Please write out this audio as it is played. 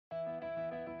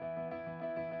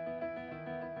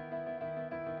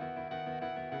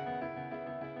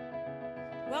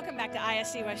Welcome back to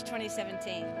ISC West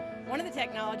 2017. One of the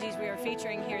technologies we are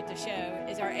featuring here at the show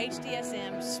is our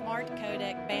HDSM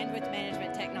SmartCodec bandwidth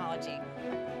management technology.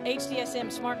 HDSM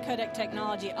SmartCodec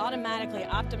technology automatically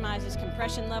optimizes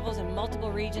compression levels in multiple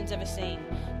regions of a scene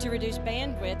to reduce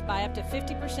bandwidth by up to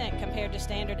 50% compared to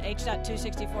standard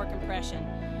H.264 compression.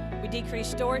 We decrease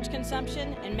storage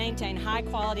consumption and maintain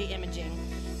high-quality imaging.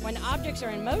 When objects are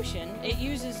in motion, it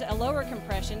uses a lower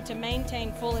compression to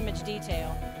maintain full image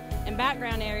detail. In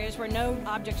background areas where no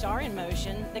objects are in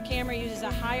motion, the camera uses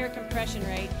a higher compression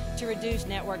rate to reduce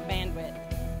network bandwidth.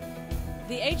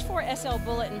 The H4 SL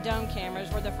bullet and dome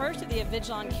cameras were the first of the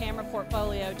Avigilon camera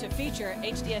portfolio to feature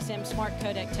HDSM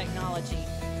SmartCodec technology.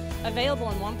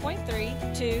 Available in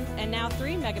 1.3, 2, and now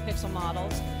 3 megapixel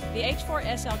models, the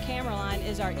H4 SL camera line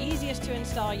is our easiest to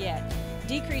install yet,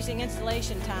 decreasing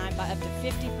installation time by up to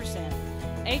 50%.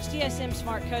 HDSM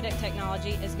SmartCodec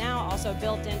technology is now also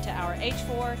built into our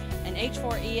H4 and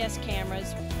H4 ES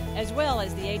cameras, as well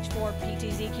as the H4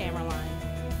 PTZ camera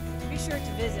line. Be sure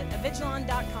to visit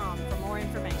Avigilon.com for more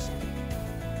information.